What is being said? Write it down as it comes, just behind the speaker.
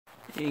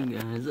Hey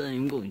guys,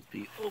 I'm going to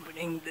be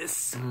opening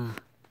this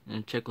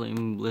check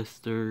lane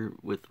blister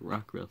with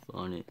rockruff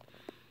on it.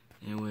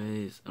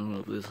 Anyways, I'm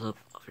gonna open this up.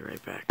 I'll be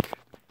right back.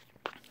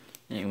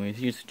 Anyways,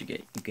 here's what you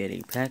get. You get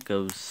a pack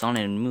of Sun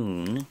and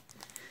Moon,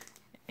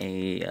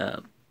 a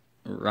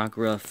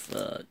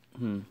rockruff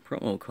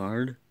promo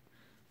card,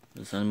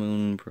 the Sun and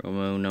Moon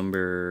promo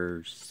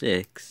number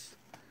 6,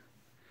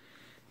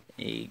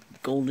 a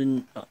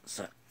golden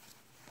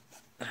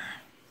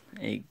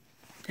dang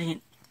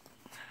it.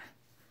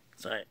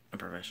 Sorry, I'm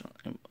professional.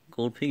 A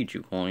gold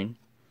Pikachu coin.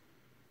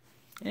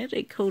 And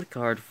a code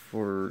card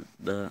for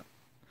the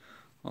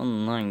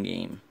online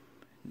game.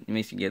 It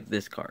makes you get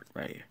this card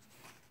right here.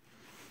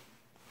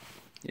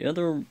 The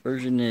other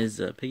version is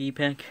a piggy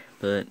pack,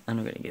 but I'm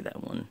not gonna get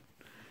that one.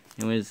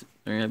 Anyways,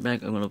 right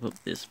back, I'm gonna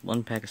put this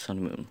one pack of Sun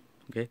and Moon.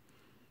 Okay?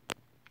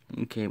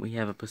 Okay, we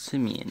have a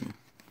Passimian,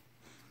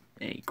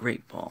 a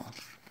Great Ball,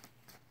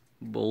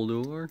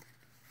 Boulder,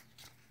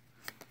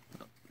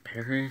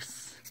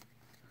 Paris,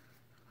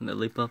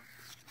 Lillipup,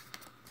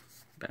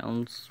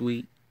 Bound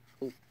Sweet,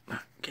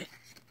 okay,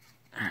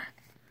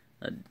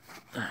 a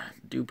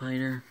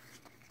Dewpider,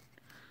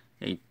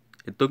 a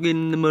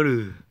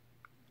Togedemaru,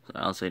 so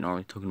I'll say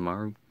normally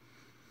Togedemaru,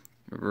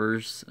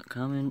 Reverse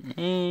Common,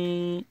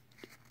 and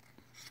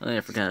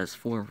I forgot his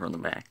form from the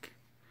back,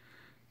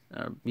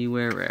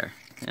 Beware Rare,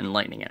 and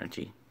Lightning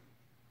Energy.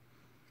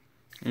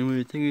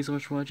 Anyway, thank you so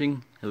much for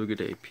watching, have a good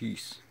day,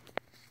 peace.